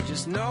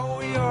Just know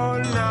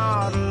you're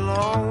not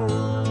alone,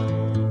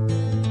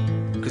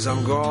 'cause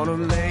I'm gonna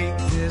make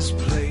this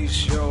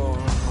place your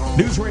home.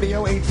 News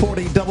Radio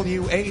 840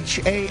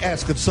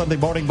 WHAS. Good Sunday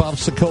morning. Bob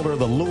Sokoler,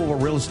 the Louisville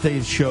Real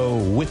Estate Show,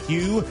 with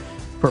you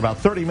for about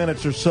 30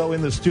 minutes or so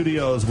in the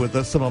studios with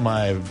us. Some of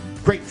my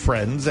great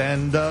friends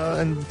and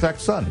in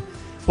fact, son.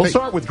 We'll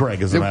start with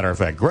Greg, as a matter of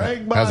fact.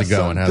 Greg, how's it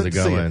going? Son, How's it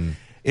going?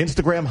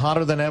 Instagram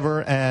hotter than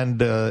ever, and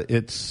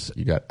it's...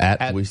 You got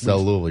at We Sell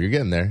Louisville. You're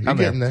getting there. You're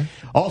getting there.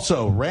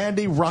 Also,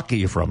 Randy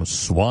Rocky from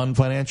Swan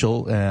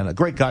Financial, and a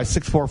great guy,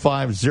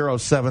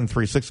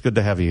 645-0736. Good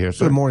to have you here,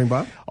 sir. Good morning,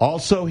 Bob.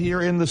 Also here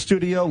in the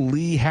studio,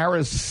 Lee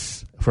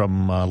Harris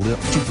from...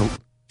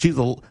 She's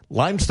the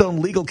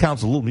Limestone Legal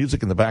Counsel. A little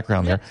music in the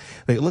background there.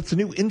 It's a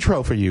new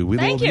intro for you.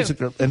 Thank you. Music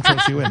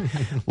intros you in.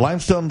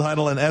 Limestone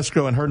Title and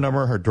Escrow, and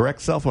her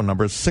direct cell phone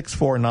number is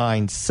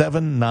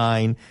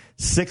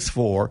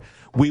 649-7964.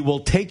 We will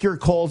take your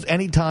calls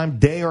anytime,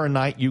 day or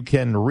night. You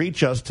can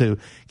reach us to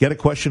get a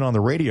question on the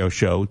radio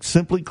show.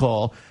 Simply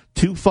call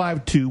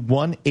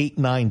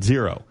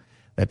 252-1890.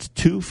 That's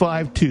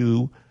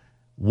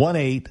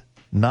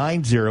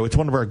 252-1890. It's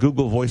one of our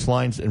Google Voice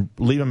lines, and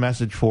leave a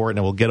message for it, and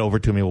it will get over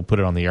to me. We'll put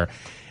it on the air.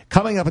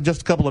 Coming up in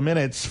just a couple of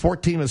minutes,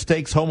 14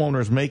 mistakes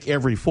homeowners make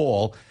every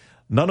fall.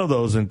 None of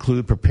those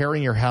include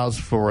preparing your house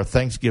for a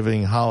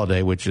Thanksgiving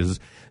holiday, which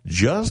is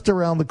just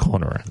around the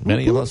corner.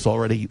 Many of us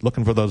already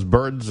looking for those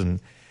birds and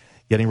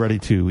getting ready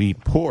to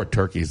eat poor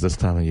turkeys this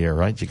time of year,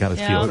 right? You got to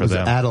feel for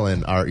them.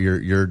 Adeline,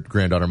 your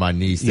granddaughter, my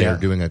niece, they're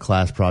doing a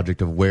class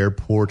project of where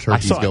poor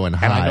turkeys go and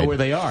hide. And I know where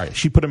they are.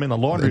 She put them in the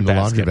laundry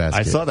basket.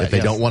 I saw that. If they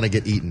don't want to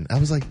get eaten. I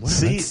was like, wow,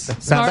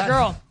 smart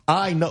girl.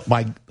 I know.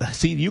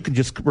 You can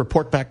just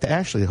report back to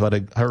Ashley what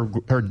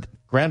her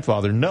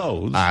grandfather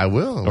knows. I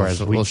will. Or as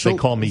they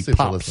call me,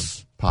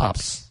 Pops.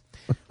 Pops.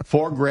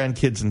 4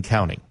 grandkids and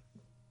counting.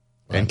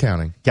 And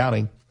counting.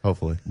 Counting.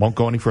 Hopefully. Won't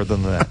go any further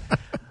than that.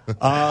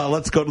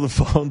 Let's go to the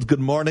phones. Good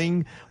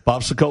morning.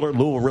 Bob Sokoler,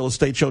 Louisville Real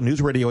Estate Show, News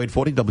Radio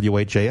 840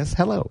 WHAS.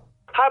 Hello.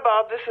 Hi,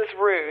 Bob. This is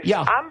Ruth. Yeah.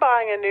 I'm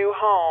buying a new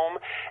home,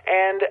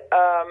 and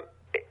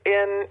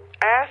in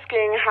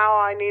asking how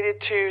I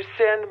needed to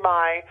send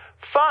my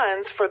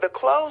funds for the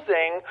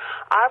closing,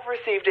 I've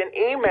received an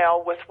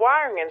email with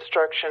wiring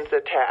instructions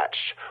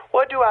attached.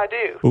 What do I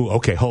do? Ooh,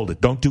 okay, hold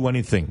it. Don't do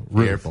anything.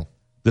 Ruth, careful.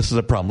 This is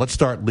a problem. Let's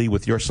start, Lee,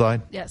 with your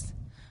side. Yes.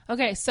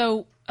 Okay,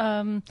 so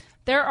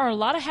there are a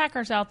lot of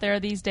hackers out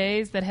there these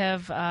days that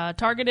have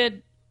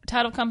targeted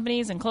title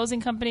companies and closing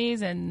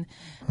companies, and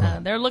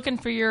they're looking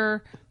for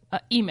your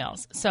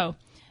emails. So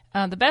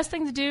the best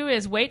thing to do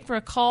is wait for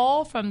a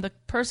call from the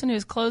person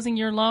who's closing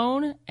your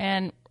loan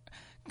and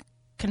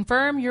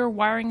confirm your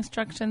wiring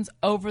instructions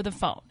over the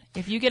phone.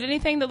 If you get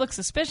anything that looks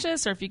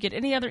suspicious, or if you get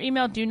any other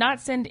email, do not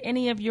send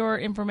any of your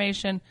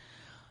information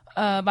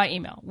by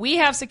email. We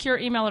have secure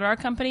email at our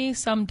company.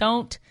 Some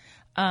don't.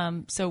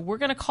 So we're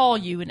going to call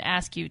you and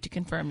ask you to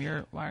confirm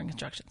your wiring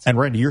instructions. And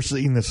Randy, you're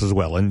seeing this as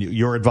well. And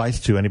your advice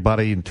to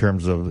anybody in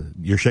terms of,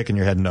 you're shaking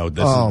your head no.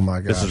 My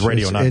gosh. This is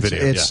radio, not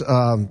video.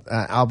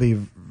 I'll be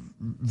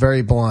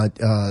very blunt.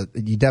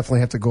 You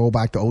definitely have to go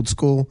back to old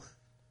school,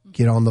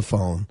 get on the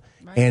phone.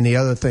 Right. And the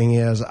other thing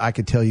is, I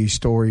could tell you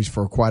stories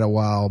for quite a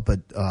while, but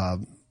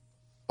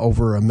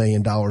over $1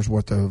 million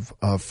worth of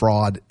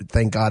fraud.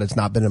 Thank God it's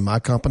not been in my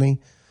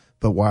company.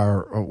 But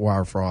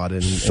wire fraud,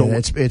 and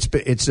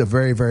it's a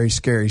very, very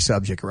scary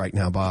subject right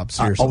now, Bob.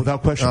 Seriously,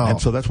 without question.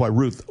 And so that's why,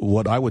 Ruth,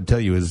 what I would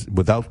tell you is,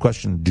 without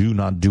question, do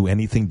not do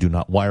anything, do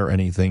not wire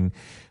anything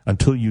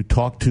until you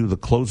talk to the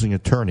closing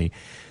attorney.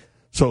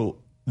 So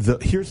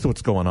here's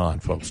what's going on,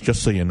 folks.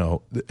 Just so you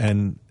know,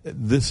 and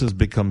this has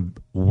become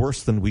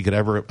worse than we could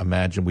ever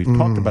imagine. We've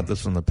talked about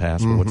this in the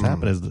past, but what's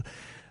happened is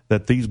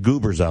that these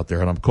goobers out there,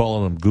 and I'm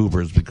calling them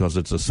goobers because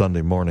it's a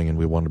Sunday morning and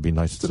we want to be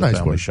nice to the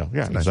family show.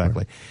 Yeah,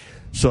 exactly.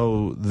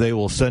 So they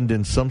will send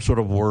in some sort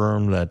of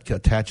worm that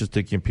attaches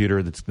to a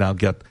computer that's now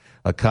got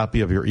a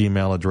copy of your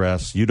email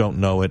address. You don't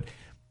know it.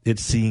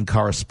 It's seeing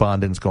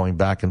correspondence going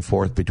back and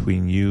forth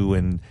between you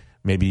and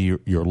maybe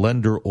your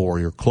lender or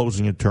your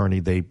closing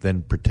attorney. They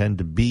then pretend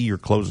to be your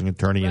closing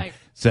attorney and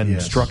send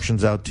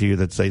instructions out to you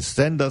that say,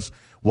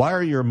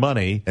 wire your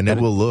money. And it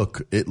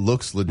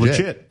looks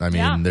legit. I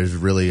mean, there's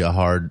really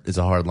it's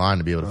a hard line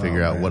to be able to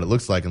figure out what it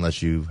looks like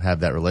unless you have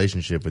that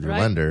relationship with your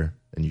lender.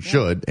 And you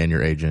should, and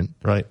your agent.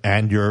 Right,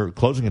 and your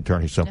closing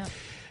attorney. So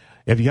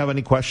if you have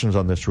any questions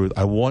on this, Ruth,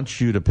 I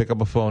want you to pick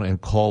up a phone and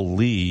call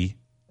Lee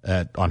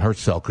on her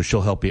cell, because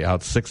she'll help you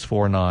out,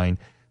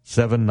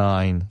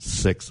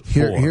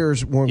 649-7964.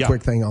 Here's one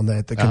quick thing on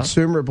that. The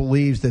consumer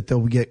believes that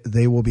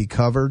they will be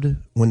covered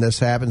when this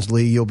happens.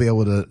 Lee, you'll be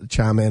able to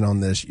chime in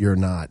on this. You're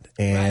not.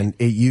 And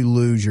you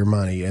lose your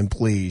money. And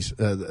please,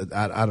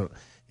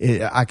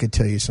 I could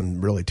tell you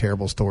some really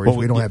terrible stories. Well,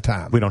 we don't have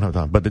time. We don't have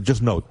time. But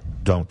just note,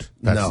 don't.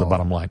 That's the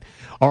bottom line.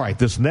 All right,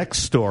 this next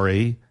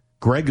story,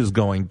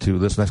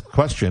 this next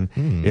question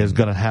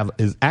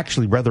is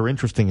actually rather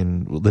interesting,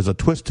 and there's a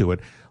twist to it.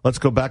 Let's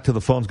go back to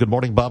the phones. Good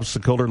morning, Bob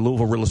Sokoler,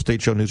 Louisville Real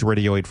Estate Show, News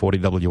Radio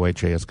 840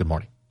 WHAS. Good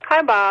morning.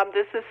 Hi, Bob.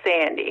 This is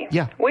Sandy.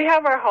 Yeah. We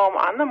have our home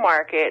on the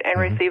market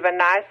and receive a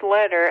nice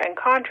letter and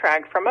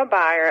contract from a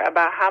buyer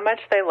about how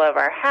much they love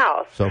our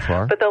house. So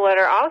far. But the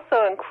letter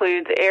also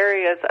includes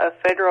areas of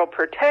federal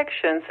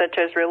protection such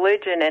as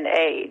religion and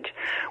age.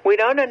 We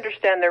don't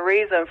understand the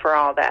reason for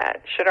all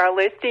that. Should our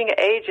listing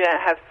agent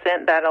have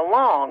sent that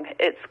along?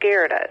 It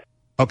scared us.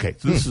 Okay,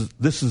 so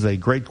this is a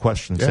great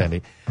question,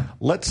 Sandy.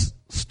 Let's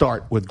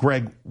start with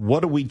Greg. What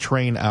do we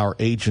train our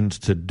agents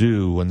to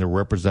do when they're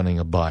representing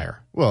a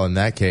buyer? Well, in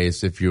that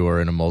case, if you're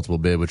in a multiple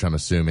bid, which I'm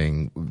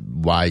assuming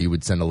why you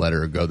would send a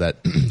letter or go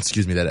that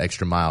that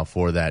extra mile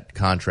for that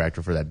contract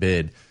or for that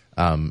bid,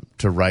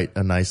 to write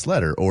a nice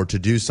letter or to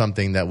do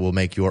something that will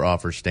make your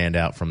offer stand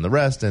out from the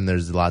rest. And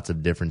there's lots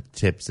of different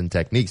tips and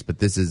techniques, but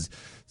this is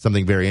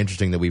something very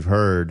interesting that we've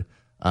heard.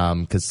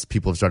 Because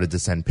people have started to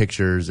send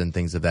pictures and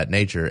things of that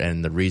nature,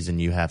 and the reason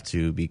you have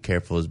to be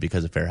careful is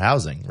because of fair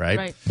housing, right?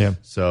 Right. Yeah.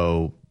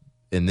 So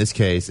in this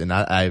case, and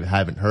I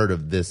haven't heard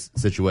of this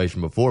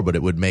situation before, but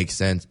it would make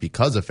sense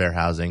because of fair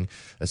housing,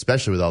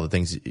 especially with all the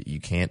things you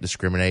can't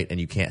discriminate and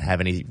you can't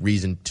have any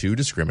reason to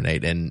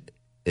discriminate. And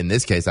in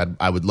this case,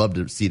 I would love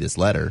to see this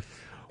letter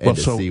and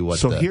see what.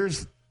 So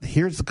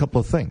here's a couple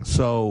of things.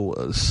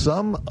 So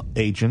some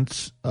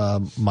agents,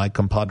 my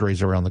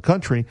compadres around the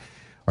country,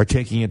 are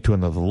taking it to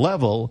another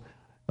level.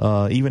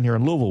 Even here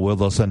in Louisville, where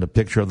they'll send a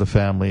picture of the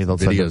family, they'll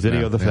send a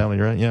video of the family,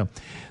 right? Yeah,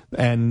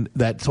 and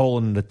that's all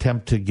in an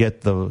attempt to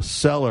get the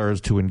sellers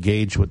to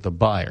engage with the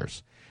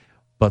buyers.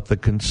 But the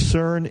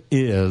concern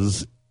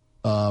is,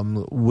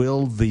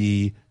 will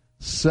the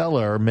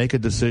seller make a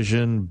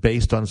decision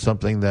based on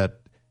something that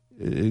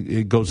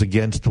it goes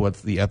against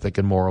what the ethic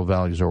and moral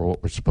values are,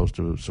 what we're supposed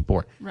to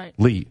support? Right.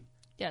 Lee,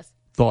 Yes.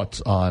 thoughts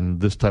on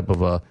this type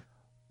of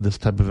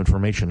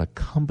information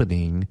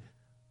accompanying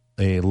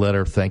a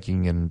letter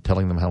thanking and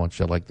telling them how much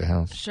they like the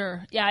house?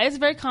 Sure. Yeah, it's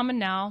very common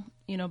now.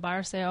 You know,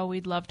 buyers say, oh,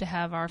 we'd love to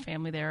have our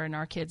family there and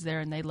our kids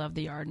there, and they love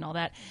the yard and all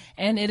that.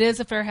 And it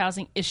is a fair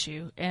housing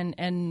issue,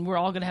 and we're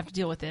all going to have to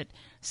deal with it.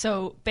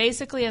 So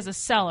basically, as a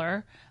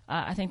seller,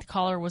 I think the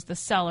caller was the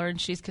seller, and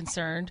she's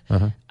concerned.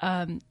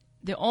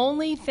 The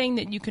only thing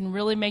that you can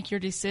really make your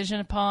decision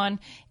upon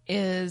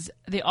is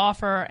the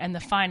offer and the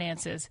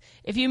finances.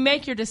 If you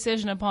make your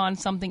decision upon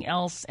something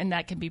else and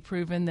that can be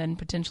proven, then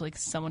potentially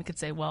someone could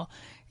say, well,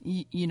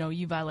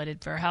 you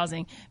violated fair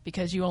housing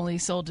because you only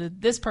sold to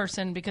this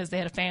person because they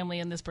had a family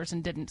and this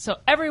person didn't. So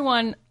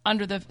everyone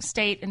under the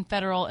state and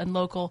federal and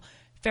local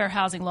fair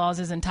housing laws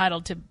is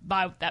entitled to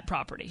buy that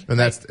property. And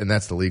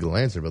that's the legal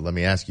answer. But let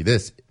me ask you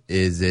this.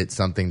 Is it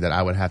something that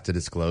I would have to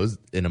disclose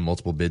in a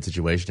multiple bid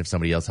situation if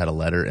somebody else had a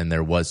letter and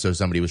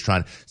somebody was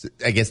trying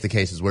 – I guess the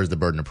case is where's the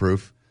burden of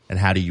proof and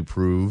how do you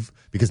prove?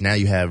 Because now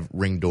you have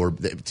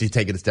to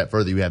take it a step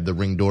further, you have the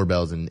Ring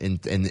doorbells and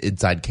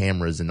inside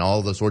cameras and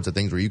all those sorts of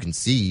things where you can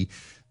see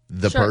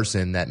the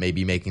person that may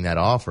be making that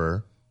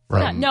offer.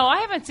 No,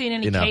 I haven't seen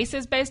any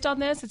cases based on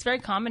this. It's very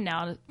common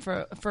now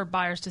for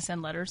buyers to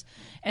send letters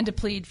and to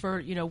plead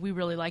for, we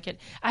really like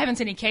it. I haven't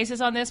seen any cases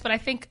on this, but I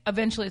think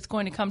eventually it's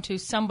going to come to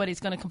somebody's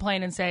going to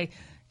complain and say,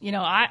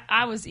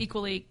 I was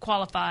equally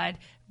qualified,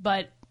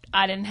 but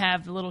I didn't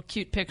have the little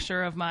cute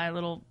picture of my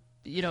little,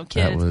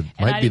 kids. That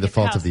might be the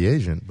fault of the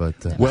agent,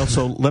 but well,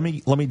 so let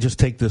me just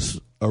take this,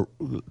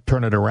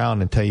 turn it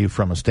around, and tell you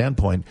from a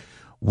standpoint.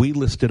 We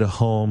listed a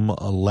home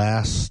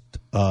last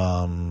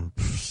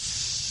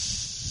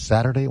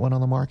Saturday. It went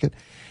on the market,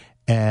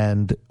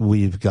 and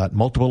we've got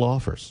multiple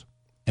offers,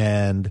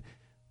 and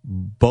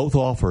both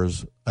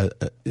offers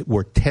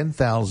were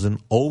 $10,000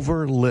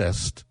 over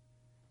list,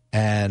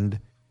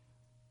 and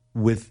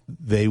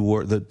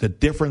the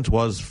difference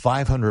was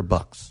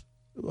 $500.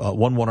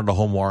 One wanted a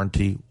home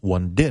warranty,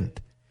 one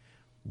didn't.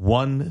 The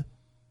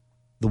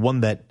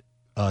one that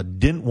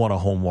didn't want a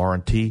home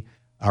warranty,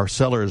 our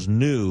sellers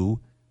knew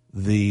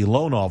the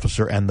loan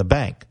officer and the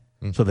bank,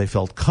 so they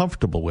felt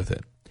comfortable with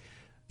it.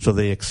 So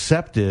they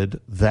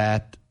accepted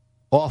that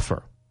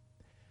offer.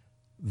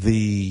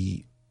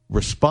 The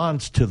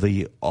response to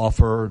the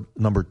offer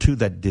number 2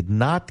 that did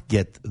not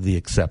get the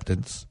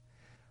acceptance,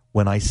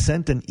 when I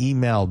sent an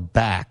email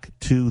back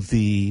to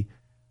the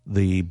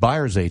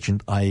buyer's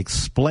agent, I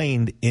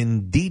explained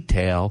in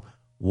detail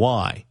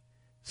why.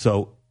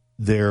 So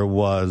there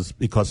was,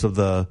 because of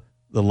the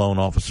loan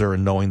officer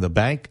and knowing the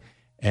bank,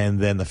 and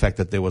then the fact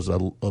that there was a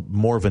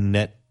more of a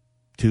net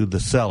to the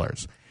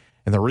sellers.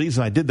 And the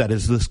reason I did that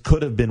is this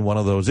could have been one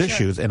of those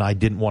issues, and I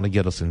didn't want to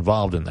get us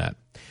involved in that.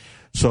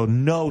 So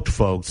note,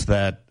 folks,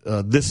 that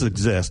this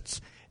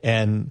exists.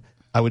 And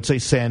I would say,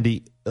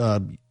 Sandy,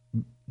 and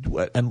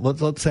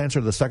let's answer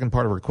the second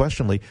part of her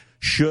question, Lee.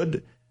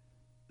 Should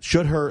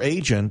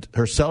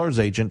her seller's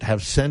agent,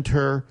 have sent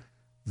her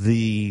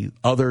the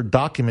other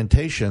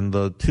documentation,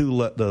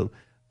 the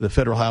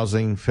Federal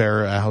Housing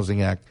Fair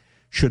Housing Act?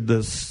 Should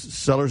the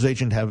seller's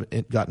agent have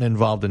gotten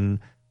involved and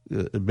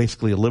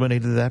basically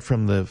eliminated that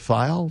from the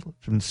file,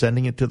 from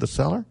sending it to the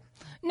seller?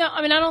 No,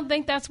 I don't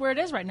think that's where it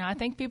is right now. I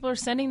think people are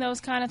sending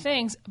those kind of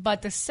things,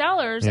 but the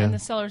sellers and the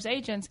seller's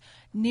agents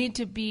need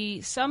to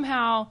be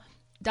somehow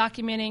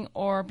documenting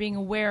or being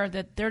aware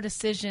that their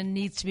decision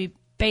needs to be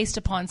based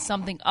upon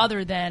something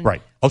other than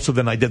Right. Oh, so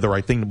then I did the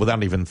right thing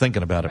without even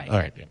thinking about it. Right. All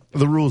right.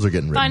 The rules are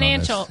getting written.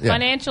 financial. On this. Yeah.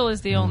 Financial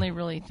is the only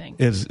really thing.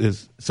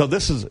 So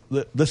this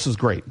is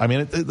great. I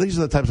mean, these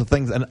are the types of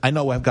things, and I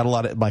know I've got a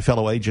lot of my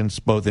fellow agents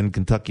both in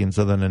Kentucky and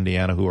Southern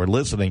Indiana who are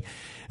listening,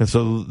 and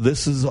so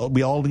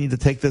we all need to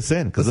take this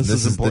in because this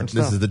is important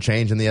stuff. This is the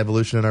change in the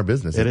evolution in our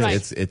business. It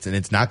It's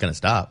it's not going to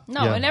stop.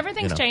 No, Yeah. and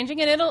everything's changing,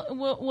 and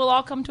we'll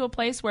all come to a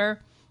place where,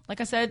 like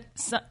I said,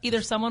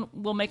 either someone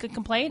will make a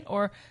complaint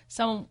or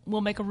someone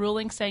will make a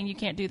ruling saying you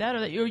can't do that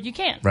or you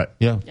can. Right.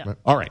 Yeah. Yeah. Right.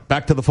 All right.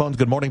 Back to the phones.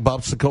 Good morning,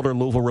 Bob Sokoler,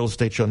 Louisville Real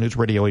Estate Show, News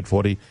Radio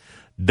 840,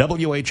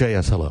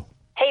 WHAS. Hello.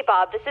 Hey,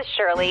 Bob, this is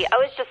Shirley. I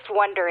was just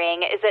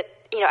wondering, is it,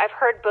 I've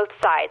heard both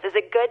sides. Is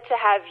it good to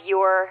have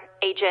your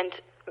agent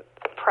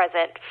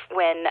present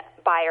when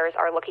buyers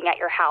are looking at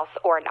your house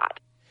or not?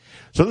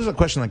 So this is a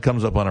question that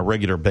comes up on a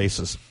regular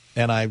basis.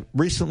 And I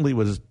recently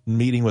was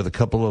meeting with a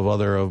couple of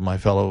other of my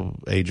fellow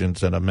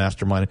agents at a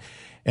mastermind,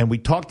 and we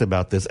talked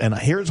about this. And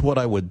here's what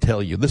I would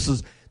tell you. This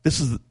is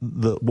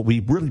what we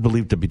really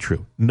believe to be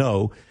true.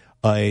 No,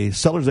 a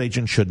seller's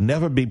agent should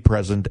never be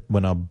present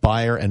when a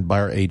buyer and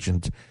buyer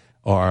agent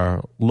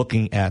are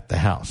looking at the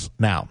house.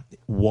 Now,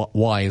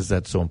 why is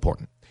that so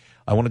important?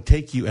 I want to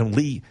take you, and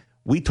Lee,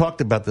 we talked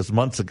about this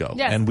months ago,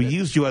 Yes. and we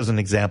used you as an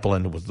example,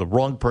 and it was the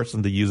wrong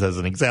person to use as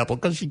an example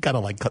because she kind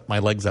of like cut my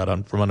legs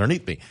out from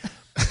underneath me.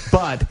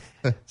 But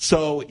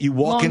so you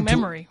walk Long into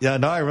memory. Yeah,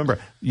 no, I remember.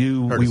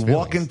 We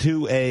walk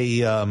into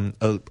a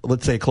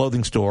let's say a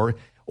clothing store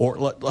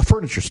or a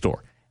furniture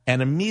store,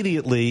 and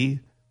immediately,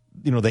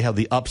 they have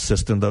the up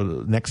system.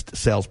 The next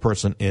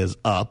salesperson is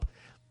up,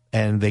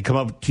 and they come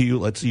up to you.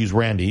 Let's use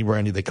Randy.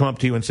 They come up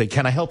to you and say,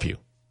 "Can I help you?"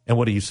 And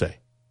what do you say?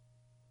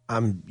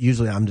 I'm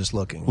just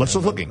looking. Let's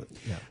just looking.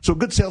 Yeah. So a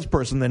good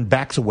salesperson then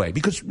backs away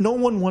because no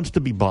one wants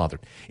to be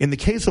bothered. In the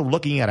case of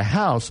looking at a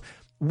house,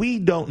 we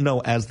don't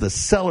know, as the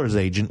seller's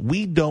agent,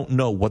 we don't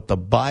know what the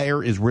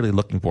buyer is really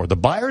looking for. The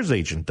buyer's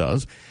agent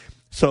does.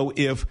 So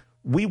if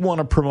we want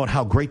to promote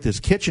how great this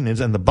kitchen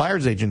is and the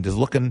buyer's agent is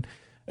looking,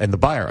 and the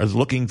buyer is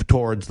looking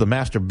towards the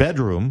master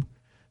bedroom,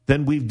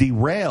 then we've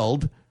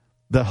derailed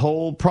the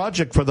whole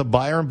project for the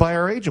buyer and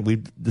buyer agent.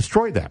 We've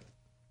destroyed that.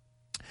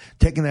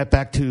 Taking that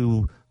back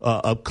to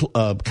a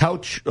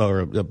couch or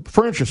a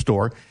furniture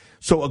store.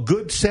 So a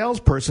good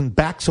salesperson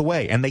backs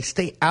away and they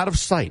stay out of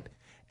sight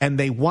and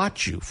they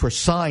watch you for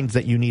signs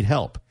that you need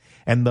help.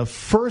 And the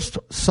first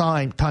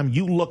time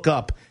you look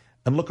up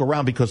and look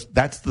around, because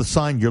that's the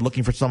sign you're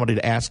looking for somebody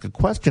to ask a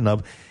question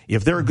of,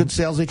 if they're a good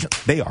sales agent,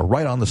 they are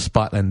right on the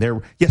spot and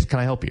yes, can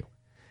I help you?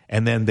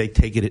 And then they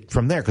take it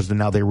from there because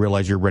now they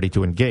realize you're ready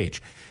to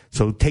engage.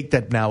 So take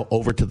that now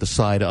over to the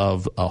side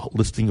of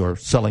listing or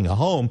selling a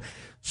home.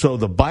 So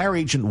the buyer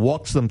agent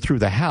walks them through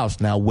the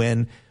house. Now,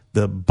 when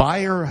the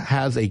buyer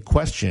has a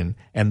question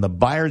and the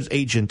buyer's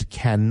agent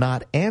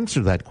cannot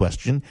answer that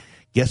question,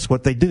 guess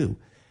what they do?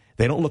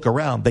 They don't look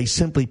around. They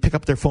simply pick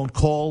up their phone,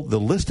 call the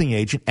listing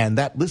agent, and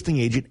that listing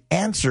agent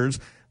answers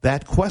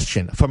that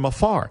question from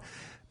afar,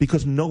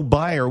 because no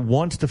buyer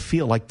wants to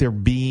feel like they're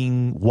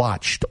being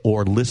watched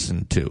or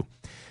listened to.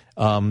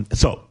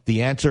 So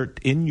the answer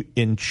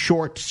in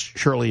short,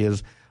 Shirley,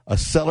 is a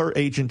seller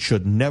agent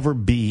should never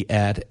be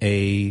at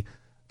a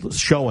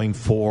showing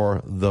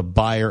for the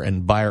buyer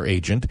and buyer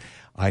agent.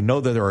 I know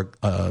that there are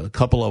a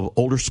couple of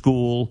older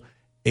school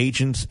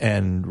agents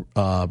and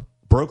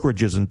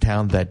brokerages in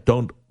town that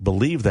don't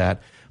believe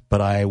that,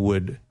 but I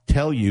would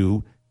tell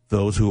you,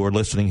 those who are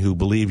listening who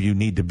believe you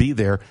need to be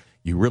there,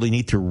 you really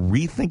need to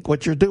rethink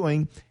what you're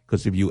doing,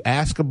 because if you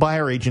ask a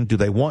buyer agent, do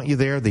they want you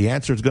there? The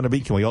answer is going to be,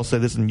 can we all say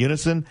this in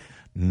unison?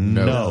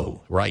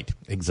 No. Right,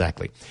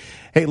 exactly.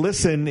 Hey,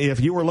 listen, if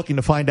you were looking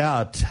to find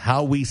out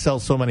how we sell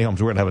so many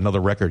homes, we're going to have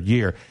another record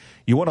year.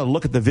 You want to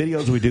look at the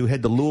videos we do,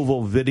 head to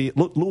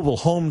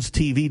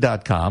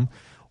LouisvilleHomesTV.com,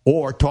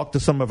 or talk to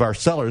some of our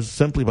sellers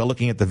simply by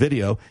looking at the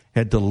video.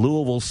 Head to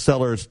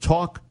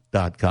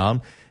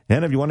LouisvilleSellersTalk.com.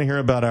 And if you want to hear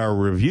about our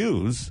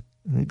reviews,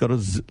 go to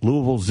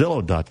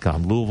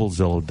LouisvilleZillow.com,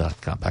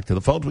 LouisvilleZillow.com. Back to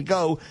the phones we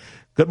go.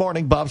 Good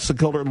morning, Bob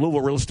Sokoler,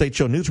 Louisville Real Estate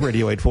Show, News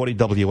Radio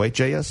 840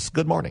 WHAS.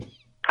 Good morning.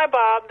 Hi,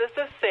 Bob. This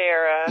is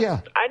Sarah.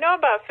 Yeah. I know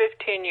about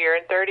 15-year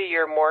and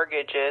 30-year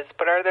mortgages,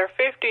 but are there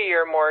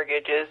 50-year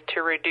mortgages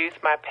to reduce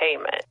my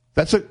payment?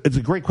 It's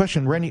a great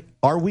question, Randy.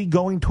 Are we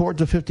going towards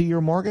a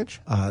 50-year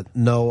mortgage?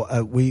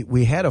 No,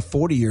 we had a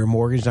 40-year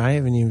mortgage. I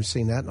haven't even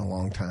seen that in a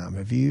long time.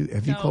 Have you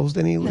closed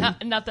any?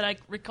 Not that I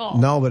recall.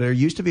 No, but there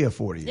used to be a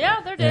 40-year. Yeah,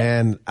 there did.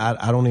 And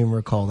I don't even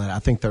recall that. I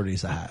think 30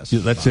 is the highest.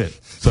 Yeah, that's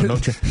it. So no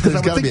chance.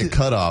 There's got to be a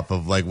cutoff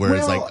of like where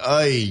it's like,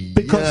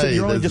 because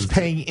you're only just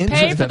paying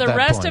interest Pay for at the that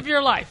rest point. of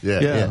your life.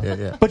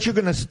 Yeah. But you're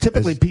going to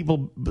typically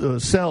people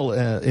sell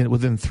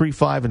within 3,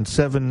 5, and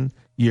 7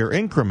 year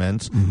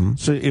increments. Mm-hmm.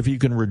 So if you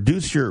can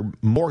reduce your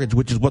mortgage,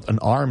 which is what an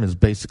ARM is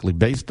basically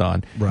based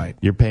on, right,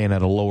 you're paying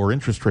at a lower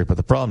interest rate. But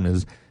the problem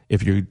is,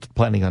 if you're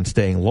planning on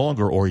staying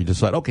longer, or you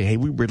decide, okay, hey,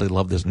 we really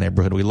love this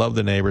neighborhood, we love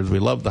the neighbors, we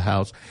love the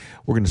house,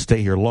 we're going to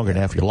stay here longer. And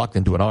after you're locked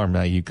into an arm,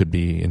 now you could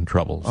be in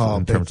trouble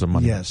in terms of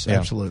money. Yes,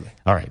 absolutely.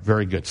 All right,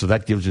 very good. So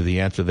that gives you the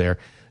answer there.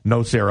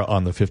 No, Sarah,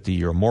 on the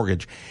 50-year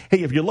mortgage.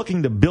 Hey, if you're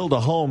looking to build a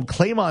home,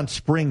 Claymont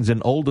Springs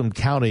in Oldham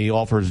County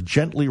offers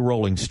gently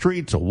rolling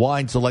streets, a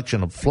wide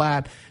selection of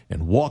flat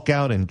and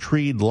walkout and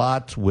treed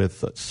lots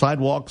with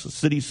sidewalks,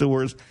 city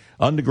sewers,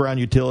 underground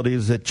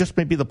utilities. It just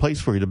may be the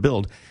place for you to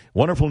build.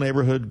 Wonderful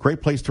neighborhood,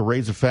 great place to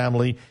raise a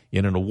family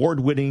in an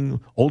award-winning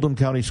Oldham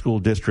County School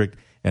District,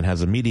 and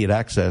has immediate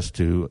access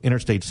to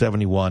Interstate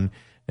 71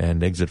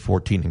 and Exit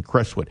 14 in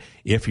Crestwood.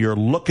 If you're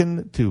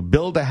looking to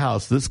build a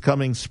house this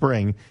coming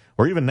spring,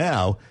 or even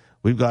now,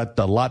 we've got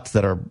lots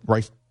that are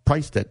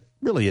priced at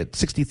really at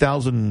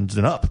 $60,000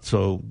 and up.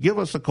 So give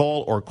us a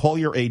call or call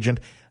your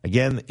agent.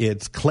 Again,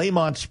 it's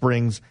Claymont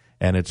Springs,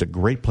 and it's a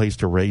great place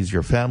to raise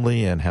your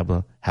family and have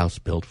a house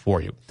built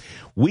for you.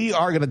 We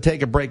are going to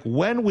take a break.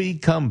 When we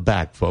come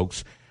back,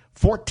 folks,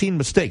 14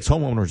 mistakes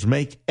homeowners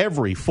make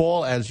every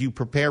fall as you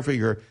prepare for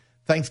your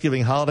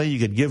Thanksgiving holiday. You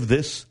could give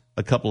this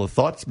a couple of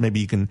thoughts. Maybe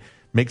you can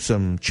make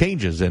some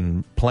changes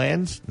in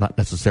plans, not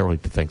necessarily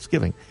to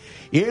Thanksgiving.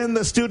 In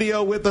the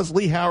studio with us,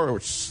 Lee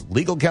Harris,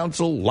 legal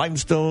counsel,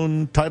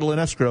 Limestone Title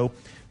and Escrow,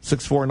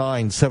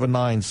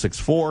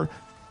 649-7964.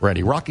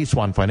 Randy Rocky,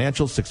 Swan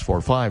Financial,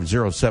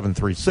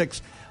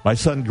 645-0736. My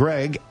son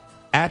Greg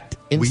at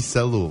We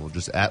Sell Louisville,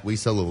 just at We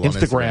Sell Louisville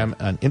Instagram.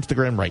 On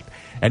Instagram, right.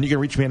 And you can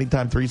reach me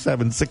anytime,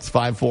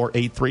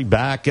 376-5483.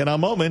 Back in a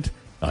moment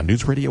on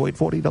News Radio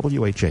 840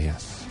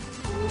 WHAS.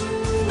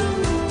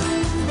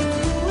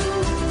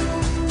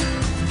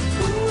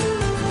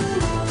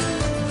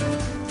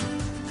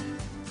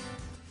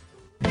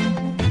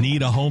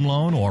 Need a home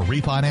loan or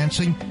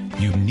refinancing?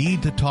 You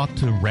need to talk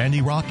to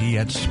Randy Rocky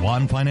at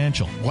Swan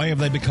Financial. Why have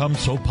they become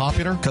so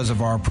popular? Because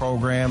of our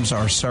programs,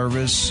 our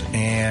service,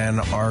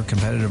 and our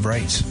competitive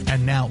rates.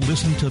 And now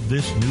listen to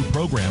this new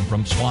program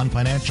from Swan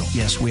Financial.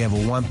 Yes, we have a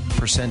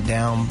 1%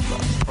 down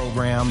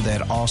program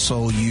that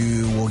also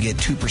you will get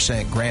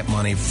 2% grant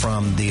money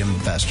from the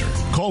investor.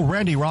 Call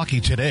Randy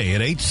Rocky today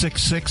at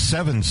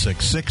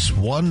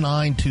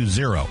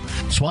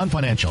 866-766-1920. Swan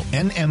Financial,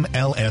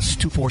 NMLS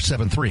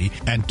 2473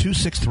 and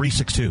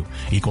 26362.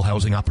 Equal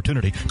housing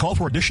opportunity. Call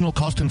for additional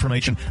cost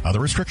information. Other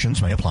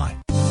restrictions may apply.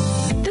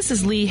 This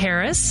is Lee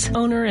Harris,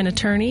 owner and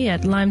attorney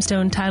at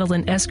Limestone Title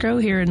and Escrow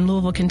here in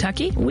Louisville,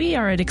 Kentucky. We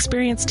are an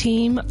experienced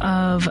team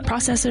of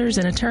processors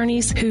and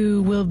attorneys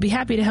who will be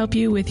happy to help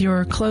you with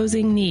your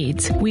closing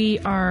needs. We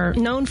are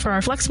known for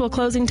our flexible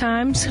closing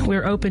times.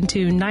 We're open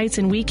to nights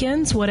and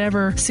weekends,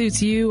 whatever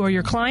suits you or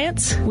your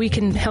clients. We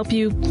can help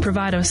you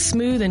provide a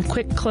smooth and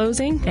quick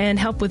closing and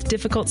help with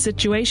difficult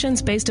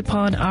situations based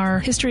upon our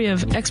history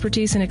of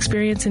expertise and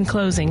experience in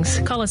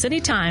closings. Call us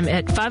anytime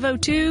at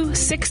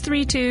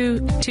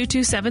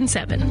 502-632-2277.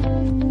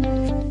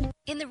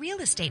 In the real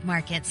estate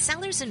market,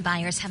 sellers and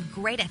buyers have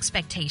great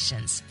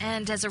expectations,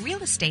 and as a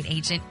real estate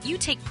agent, you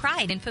take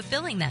pride in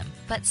fulfilling them.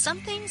 But some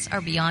things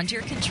are beyond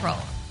your control.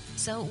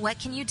 So what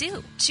can you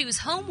do? Choose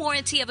Home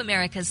Warranty of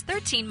America's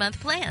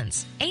 13-month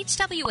plans.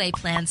 HWA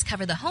plans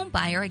cover the home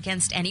buyer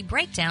against any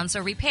breakdowns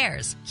or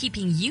repairs,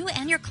 keeping you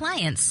and your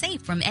clients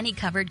safe from any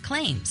covered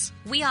claims.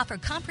 We offer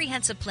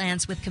comprehensive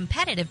plans with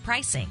competitive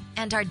pricing,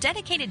 and our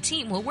dedicated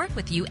team will work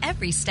with you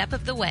every step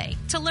of the way.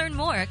 To learn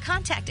more,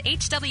 contact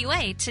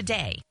HWA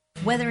today.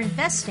 Whether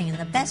investing in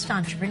the best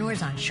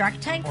entrepreneurs on Shark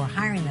Tank or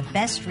hiring the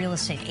best real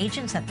estate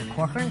agents at the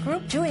Corcoran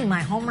Group, doing my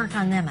homework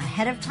on them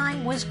ahead of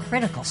time was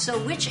critical. So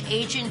which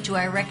agent do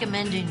I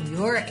recommend in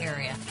your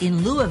area?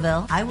 In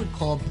Louisville, I would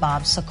call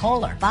Bob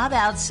Sokoler. Bob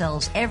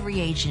outsells every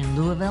agent in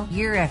Louisville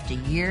year after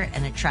year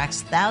and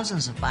attracts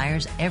thousands of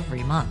buyers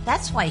every month.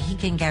 That's why he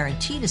can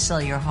guarantee to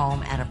sell your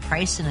home at a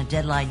price and a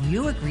deadline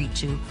you agreed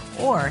to,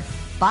 or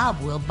Bob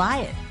will buy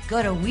it.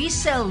 Go to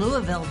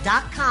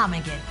WeSellLouisville.com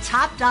and get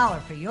top dollar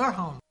for your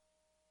home.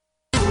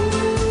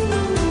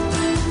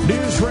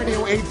 News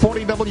Radio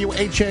 840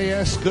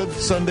 WHAS. Good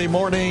Sunday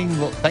morning.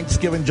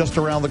 Thanksgiving just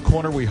around the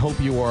corner. We hope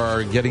you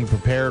are getting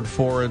prepared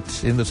for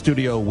it. In the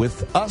studio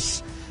with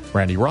us,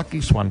 Randy Rocky,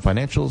 Swan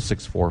Financial,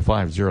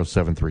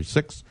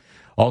 645-0736.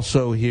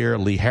 Also here,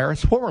 Lee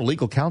Harris, former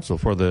legal counsel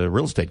for the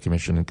Real Estate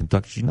Commission in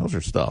Kentucky. She knows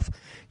her stuff.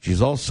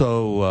 She's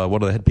also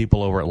one of the head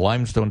people over at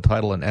Limestone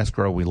Title and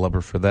Escrow. We love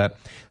her for that.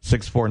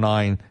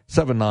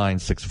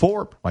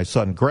 649-7964. My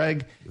son,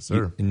 Greg. Yes,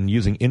 sir.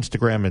 Using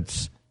Instagram,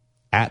 it's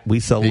at We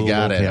Sell Louisville. You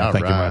got it. Yeah,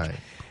 thank you right. much.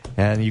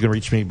 And you can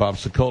reach me, Bob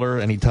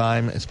Sokoler,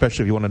 anytime,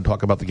 especially if you want to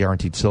talk about the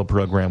Guaranteed Sale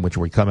Program, which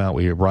we come out,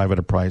 we arrive at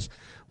a price,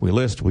 we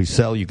list, we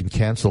sell. You can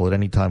cancel at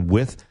any time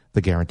with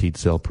the Guaranteed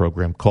Sale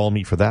Program. Call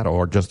me for that,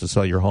 or just to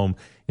sell your home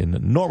in the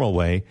normal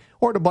way,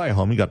 or to buy a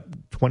home. You got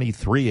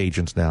 23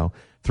 agents now.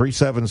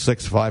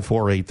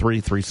 376-5483,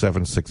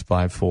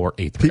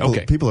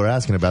 376-5483. People are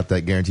asking about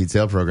that Guaranteed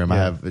Sale Program. Yeah. I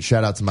have a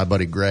shout out to my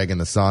buddy Greg in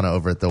the sauna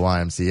over at the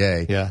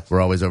YMCA. Yeah. We're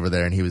always over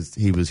there, and he was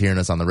hearing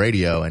us on the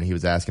radio, and he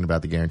was asking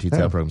about the Guaranteed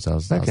Sale Program, so I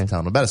was telling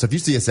him about it. So if you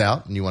see us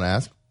out and you want to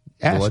ask.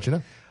 We'll let you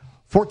know.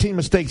 14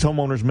 mistakes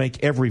homeowners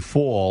make every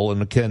fall,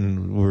 and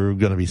again, we're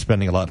going to be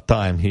spending a lot of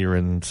time here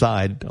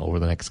inside over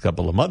the next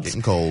couple of months.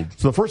 Getting cold.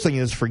 So the first thing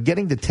is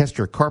forgetting to test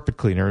your carpet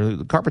cleaner.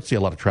 The carpets see a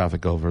lot of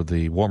traffic over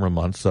the warmer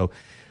months, so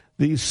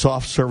these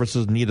soft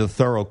surfaces need a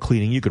thorough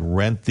cleaning. You can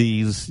rent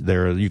these.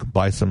 You can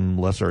buy some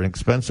lesser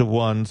inexpensive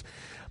ones.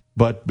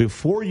 But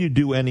before you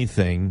do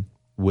anything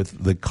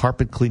with the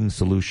carpet cleaning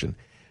solution,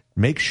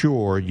 make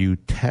sure you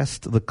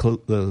test the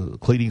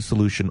cleaning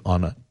solution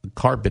on a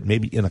carpet,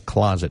 maybe in a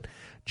closet,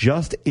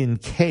 just in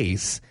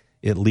case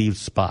it leaves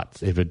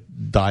spots, if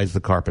it dyes the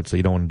carpet, so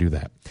you don't want to do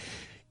that.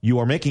 You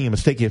are making a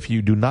mistake if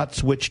you do not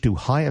switch to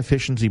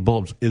high-efficiency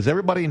bulbs. Is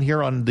everybody in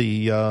here on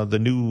the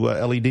new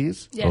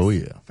LEDs? Yes. Oh,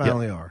 yeah.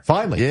 Finally are.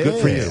 Finally. Yeah.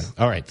 Good for you.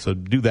 All right, so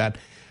do that.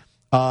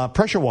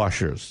 Pressure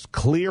washers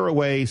clear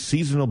away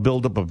seasonal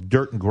buildup of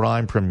dirt and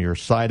grime from your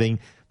siding,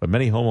 but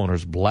many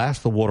homeowners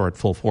blast the water at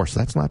full force.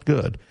 That's not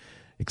good.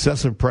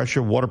 Excessive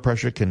pressure, water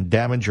pressure, can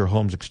damage your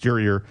home's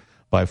exterior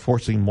by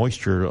forcing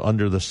moisture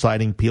under the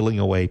siding, peeling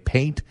away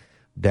paint,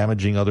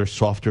 damaging other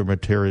softer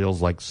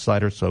materials like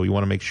cider. So you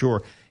want to make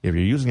sure if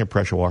you're using a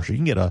pressure washer, you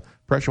can get a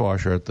pressure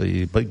washer at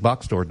the big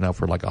box stores now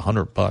for like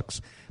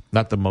 $100.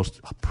 Not the most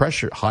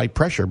high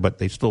pressure, but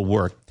they still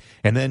work.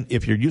 And then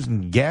if you're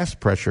using gas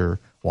pressure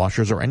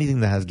washers or anything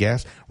that has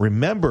gas,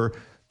 remember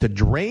to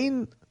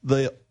drain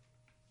the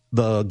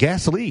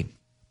gasoline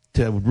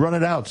to run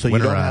it out so you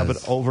don't have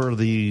it over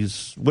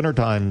these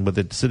wintertime with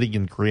it sitting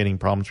and creating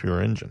problems for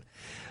your engine.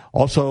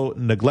 Also,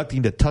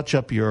 neglecting to touch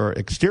up your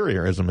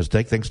exterior is a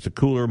mistake. Thanks to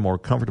cooler, more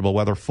comfortable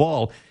weather,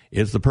 fall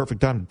is the perfect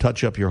time to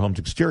touch up your home's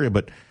exterior,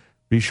 but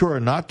be sure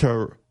not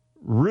to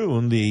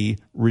ruin the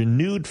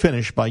renewed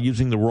finish by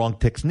using the wrong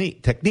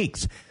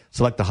techniques.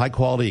 Select a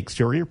high-quality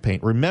exterior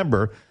paint.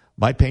 Remember,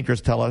 my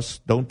painters tell us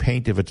don't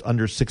paint if it's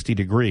under 60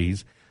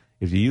 degrees.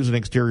 If you use an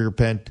exterior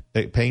paint,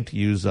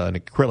 use an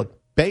acrylic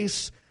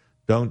base.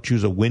 Don't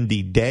choose a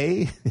windy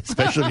day,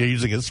 especially if you're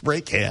using a spray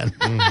can.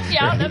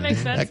 Yeah, that makes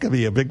sense. That could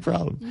be a big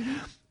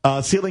problem.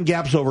 Sealing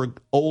gaps over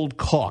old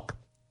caulk.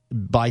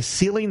 By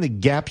sealing the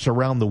gaps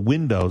around the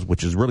windows,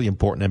 which is really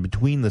important, and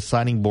between the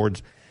siding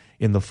boards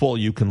in the fall,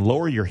 you can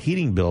lower your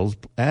heating bills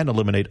and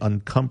eliminate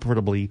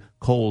uncomfortably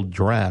cold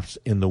drafts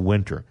in the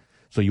winter.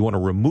 So you want to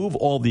remove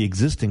all the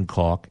existing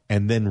caulk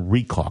and then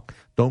re-caulk.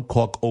 Don't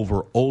caulk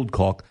over old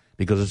caulk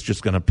because it's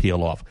just going to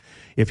peel off.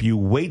 If you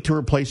wait to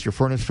replace your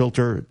furnace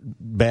filter,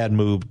 bad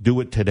move. Do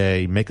it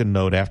today. Make a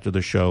note after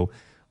the show,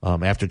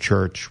 after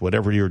church,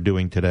 whatever you're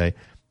doing today.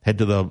 Head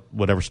to the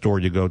whatever store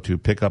you go to,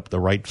 pick up the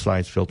right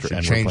size filter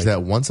and change replace that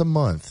it. once a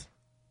month.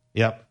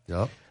 Yep.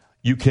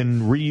 You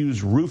can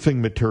reuse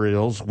roofing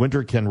materials.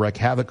 Winter can wreak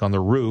havoc on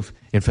the roof.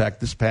 In fact,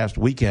 this past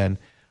weekend,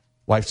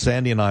 wife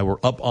Sandy and I were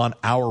up on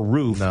our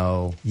roof.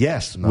 No.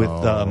 Yes. No.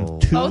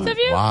 With two. Both of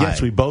you? Why?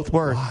 Yes, we both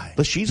were. Why?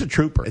 But she's a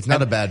trooper. It's not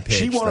And a bad pitch.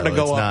 She wanted to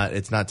though. go up.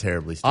 It's not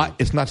terribly steep.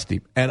 It's not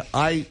steep. And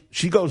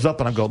she goes up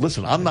and I go,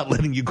 listen, I'm not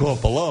letting you go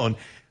up alone.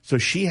 So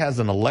she has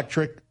an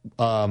electric,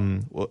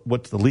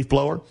 what's the leaf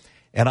blower?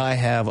 And I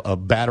have a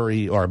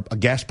battery or a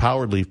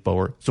gas-powered leaf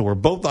blower. So we're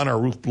both on our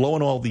roof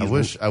blowing all these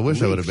I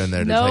wish I would have been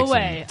there. To No take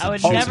way. Some, I would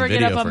shoot never some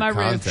get video up on for my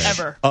roof, content.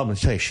 ever. I'm going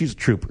to say she's a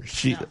trooper.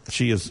 She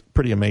is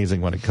pretty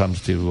amazing when it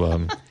comes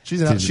to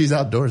She's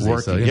outdoorsy.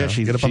 working.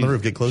 So, get up on the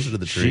roof, get closer to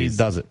the trees. She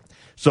does it.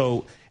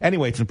 So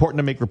anyway, it's important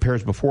to make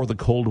repairs before the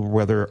cold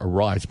weather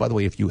arrives. By the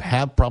way, if you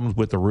have problems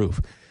with the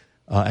roof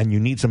and you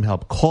need some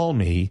help, call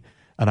me.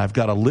 And I've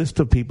got a list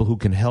of people who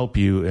can help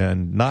you,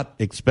 and not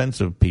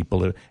expensive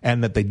people,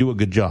 and that they do a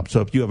good job. So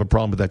if you have a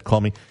problem with that,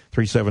 call me,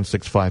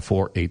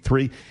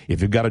 376-5483.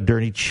 If you've got a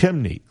dirty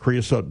chimney,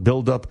 creosote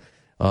buildup,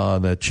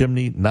 the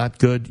chimney, not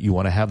good. You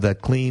want to have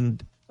that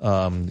cleaned.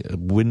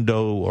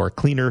 Window or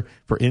cleaner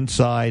for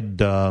inside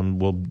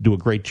will do a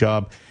great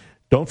job.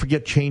 Don't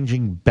forget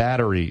changing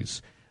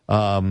batteries.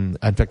 In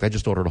fact, I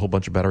just ordered a whole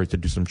bunch of batteries to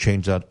do some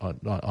change out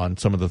on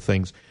some of the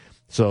things.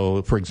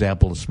 So, for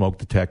example, the smoke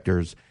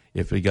detectors.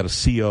 If you got a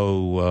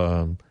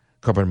CO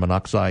carbon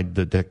monoxide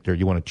detector,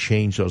 you want to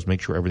change those, make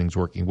sure everything's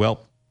working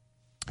well.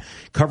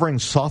 Covering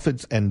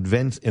soffits and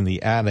vents in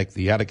the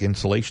attic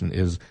insulation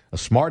is a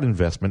smart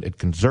investment. It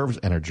conserves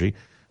energy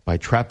by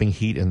trapping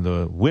heat in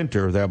the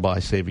winter, thereby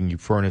saving your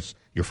furnace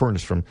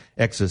from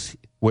excess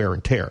wear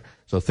and tear.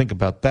 So think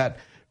about that.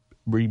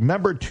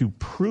 Remember to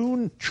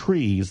prune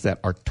trees that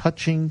are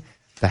touching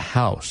the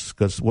house,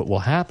 because what will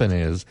happen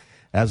is,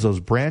 as those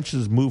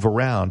branches move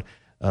around,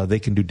 they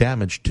can do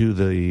damage to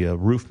the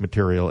roof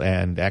material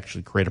and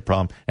actually create a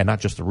problem. And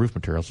not just the roof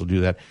materials will do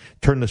that.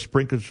 Turn the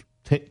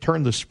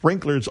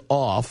sprinklers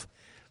off.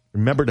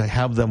 Remember to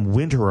have them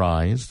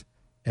winterized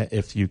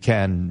if you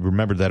can.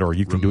 Remember that, or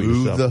you can do it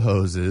yourself. Remove the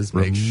hoses.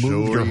 Make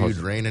sure you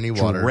drain any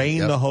water.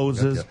 Drain the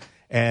hoses. Yep.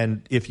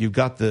 And if you've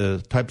got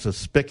the types of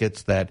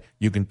spigots that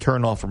you can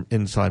turn off from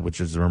inside,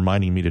 which is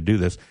reminding me to do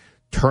this,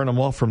 turn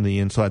them off from the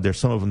inside. There's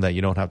some of them that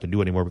you don't have to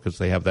do anymore because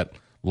they have that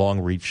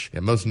long reach. Yeah,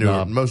 most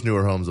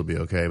newer homes will be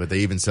okay, but they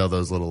even sell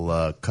those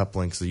little cup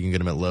links so you can get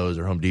them at Lowe's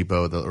or Home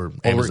Depot or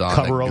Amazon.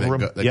 Cover over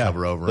them.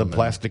 Cover over the them.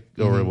 Plastic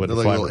or what? They're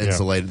like little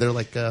insulated. They're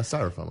like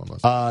styrofoam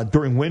almost.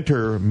 During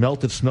winter,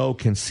 melted snow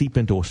can seep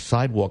into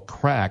sidewalk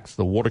cracks.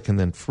 The water can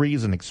then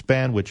freeze and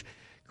expand, which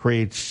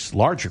creates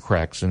larger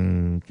cracks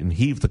and can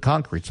heave the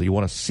concrete. So you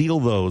want to seal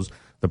those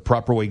the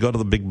proper way. Go to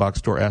the big box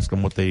store, ask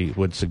them what they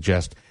would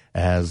suggest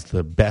as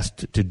the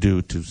best to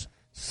do to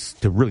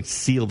really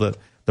seal the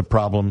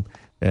problem.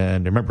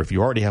 And remember, if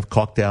you already have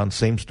caulk down,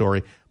 same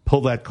story,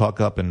 pull that caulk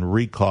up and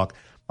re-caulk.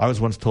 I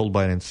was once told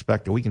by an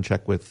inspector, we can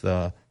check with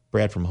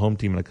Brad from Home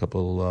Team in a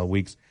couple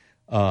weeks,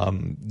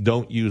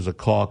 don't use a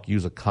caulk,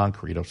 use a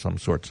concrete of some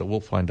sort. So we'll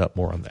find out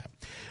more on that.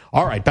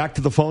 All right, back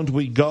to the phones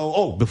we go.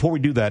 Oh, before we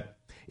do that,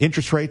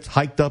 interest rates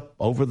hiked up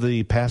over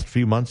the past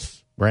few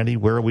months. Randy,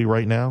 where are we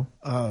right now?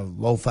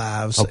 Low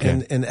fives,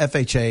 okay. and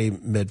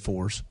FHA mid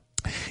fours.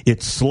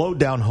 It's slowed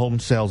down home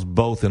sales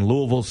both in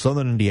Louisville,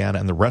 Southern Indiana,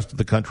 and the rest of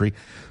the country.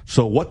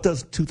 So what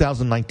does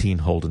 2019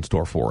 hold in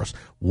store for us?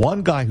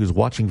 One guy who's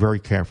watching very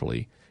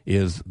carefully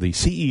is the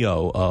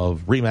CEO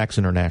of RE/MAX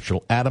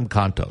International, Adam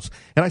Contos.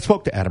 And I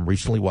spoke to Adam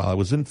recently while I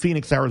was in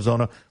Phoenix,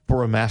 Arizona,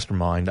 for a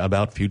mastermind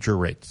about future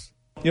rates.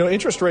 You know,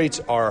 interest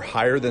rates are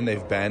higher than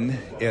they've been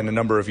in a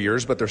number of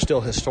years, but they're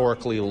still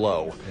historically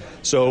low.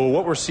 So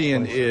what we're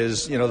seeing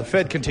is, you know, the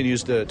Fed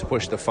continues to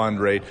push the fund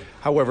rate.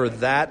 However,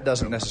 that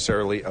doesn't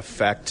necessarily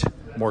affect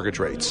mortgage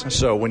rates.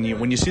 So when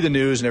you see the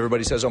news and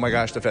everybody says, oh my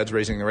gosh, the Fed's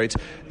raising the rates,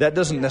 that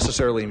doesn't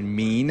necessarily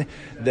mean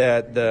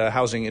that the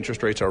housing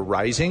interest rates are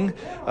rising.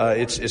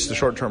 It's the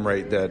short-term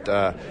rate that,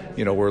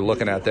 we're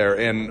looking at there.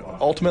 And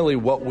ultimately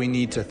what we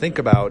need to think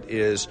about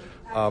is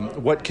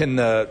what can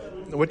a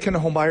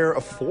home buyer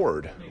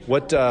afford?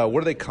 What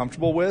are they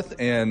comfortable with?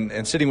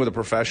 And sitting with a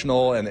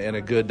professional and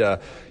a good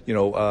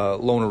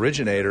loan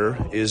originator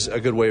is a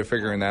good way of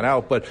figuring that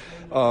out. But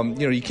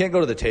you can't go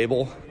to the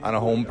table on a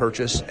home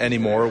purchase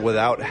anymore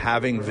without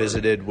having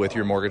visited with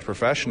your mortgage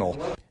professional.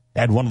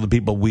 And one of the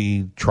people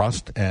we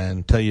trust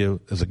and tell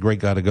you is a great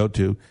guy to go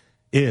to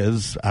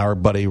is our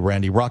buddy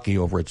Randy Rocky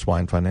over at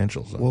Swine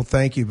Financials. Well,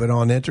 thank you. But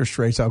on interest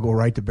rates, I'll go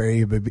right to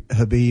Barry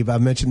Habib.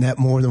 I've mentioned that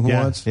more than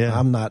once. Yeah.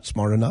 I'm not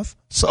smart enough.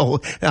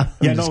 So I'm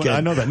just kidding.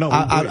 I know that. No,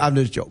 I'm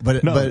just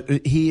joking.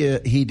 But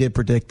he did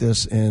predict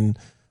this in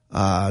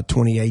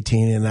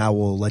 2018, and I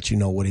will let you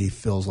know what he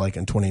feels like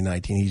in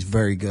 2019. He's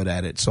very good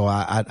at it. So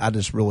I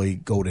just really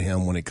go to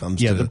him when it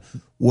comes to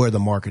where the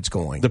market's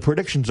going. The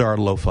predictions are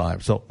low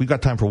five. So we've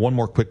got time for one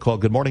more quick call.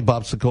 Good morning,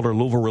 Bob Sokoler,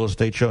 Louisville Real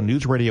Estate Show,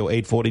 News Radio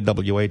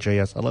 840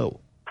 WHAS. Hello.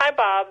 Hi,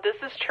 Bob. This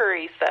is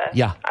Teresa.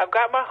 Yeah. I've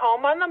got my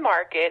home on the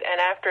market, and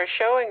after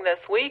showing this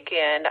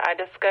weekend, I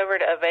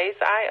discovered a vase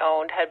I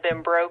owned had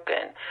been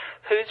broken.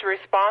 Who's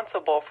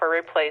responsible for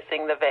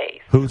replacing the vase?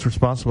 Who's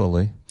responsible,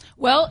 Lee?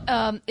 Well,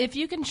 if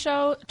you can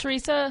show,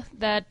 Teresa,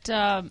 that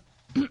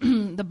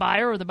the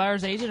buyer or the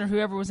buyer's agent or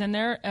whoever was in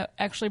there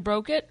actually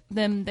broke it,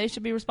 then they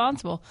should be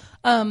responsible.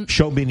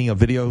 Show meaning a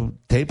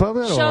videotape of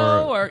it?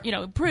 Or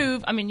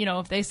prove. I mean,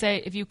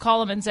 if you call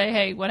them and say,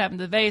 hey, what happened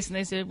to the vase? And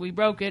they said, we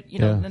broke it,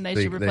 then they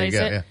should replace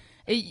it.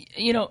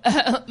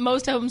 Yeah.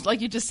 Most homes,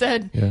 like you just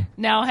said,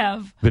 now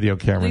have video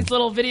cameras. These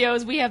little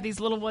videos. We have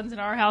these little ones in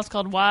our house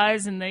called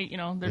Wise, and they're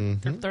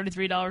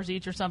 $33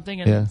 each or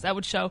something, and that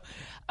would show.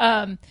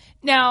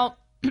 Now,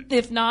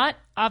 if not,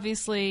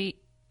 obviously,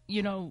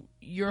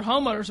 your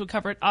homeowners would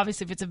cover it.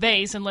 Obviously, if it's a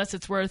vase, unless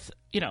it's worth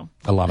a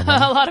lot of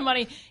money. a lot of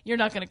money, you're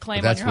not going to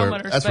claim on your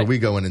homeowners. That's where we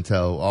go in and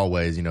tell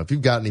always, if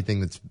you've got anything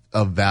that's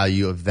of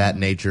value of that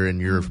nature and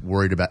you're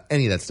worried about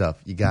any of that stuff,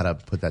 you got to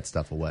put that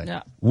stuff away.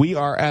 Yeah. We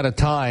are out of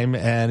time,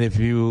 and if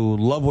you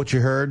love what you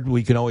heard,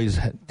 we can always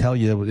tell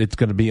you it's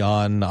going to be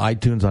on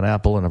iTunes, on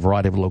Apple, and a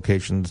variety of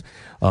locations.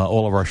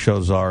 All of our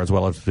shows are, as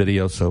well as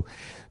video. So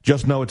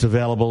just know it's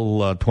available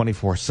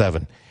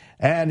 24/7.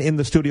 And in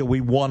the studio, we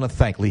want to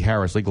thank Lee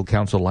Harris, Legal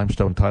Counsel,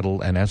 Limestone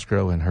Title and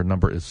Escrow, and her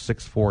number is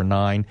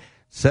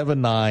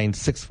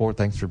 649-7964.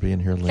 Thanks for being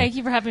here, Lee. Thank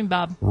you for having me,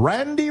 Bob.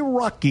 Randy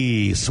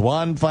Rocky,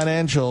 Swan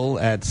Financial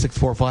at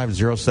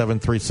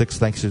 645-0736.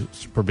 Thanks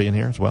for being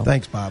here as well.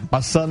 Thanks, Bob. My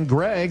son,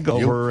 Greg,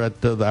 over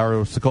at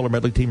our Sokoler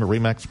Medley team at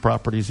RE/MAX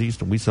Properties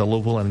East, and We Sell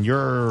Louisville, and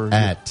you're...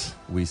 At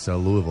We Sell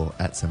Louisville,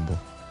 at symbol.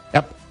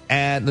 Yep.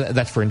 And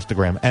that's for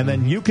Instagram. And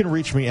then you can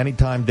reach me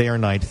anytime, day or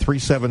night,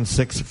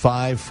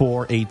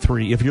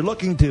 376-5483. If you're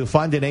looking to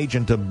find an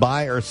agent to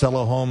buy or sell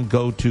a home,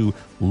 go to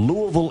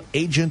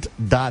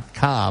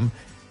LouisvilleAgent.com.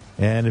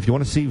 And if you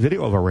want to see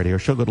video of our radio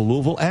show, go to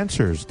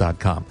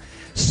LouisvilleAnswers.com.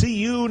 See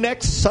you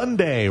next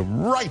Sunday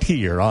right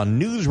here on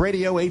News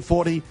Radio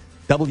 840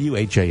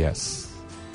 WHAS.